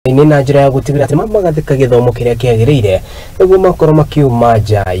na njira ya gutigira ati magathika githomo kiria kiagirire niguo makorwo makiuma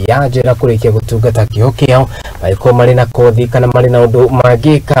nja ya njira kurikia gutungata kioho kiao maiko mari na kothi kana mari na undu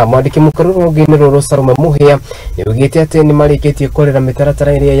mangika. Mwandiki mukuru Ruhonge-ini ruru Muhia ni ugite ati ni marikitie korera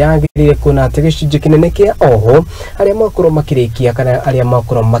mitaratara iria yagirire kuna ati gicunji kinene kia Ohwo aria makorwo makirikia kana aria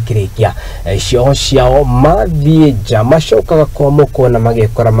makorwo makirikia cioho ciao mathie nja macokaga kwamũkwo na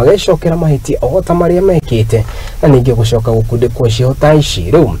magekora magecokera mahiti ohota maria mekite na ningi gucoka gukundikwo cioho ta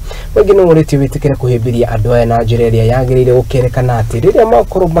ici. Riu wengi no uriti witikire kuhimbiria andu aya na njira iria yagirire gukerekana ati riria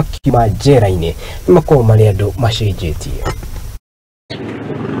makorwo makiuma njera-ini ni makorwo mari andu macenjetie.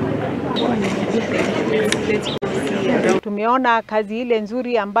 Tumeona kazi ile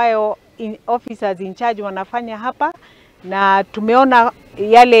nzuri ambayo officers in charge wanafanya hapa, na tumeona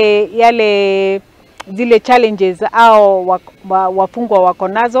yale zile challenges au wafungwa wako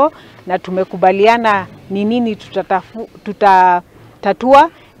nazo, na tumekubaliana ni nini tutatatua,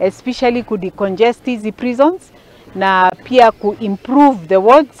 especially ku decongest hizi prisons na pia ku improve the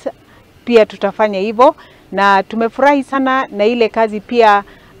wards, pia tutafanya hivyo, na tumefurahi sana na ile kazi pia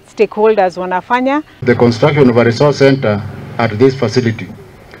stakeholders wanafanya. The construction of a resource center at this facility.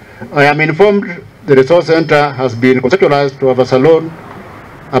 I am informed the resource center has been conceptualized to have a salon,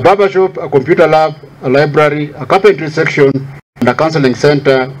 a barber shop, a computer lab, a library, a carpentry section, and a counseling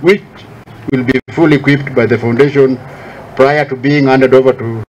center, which will be fully equipped by the foundation prior to being handed over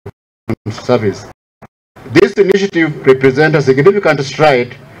to service. This initiative represents a significant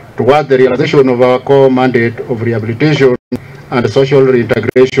stride towards the realization of our core mandate of rehabilitation and social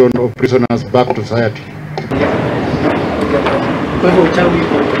reintegration of prisoners back to society.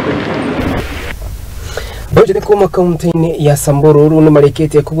 Bojere kuma kaunti ya Samburu ni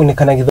marikitie kugunekana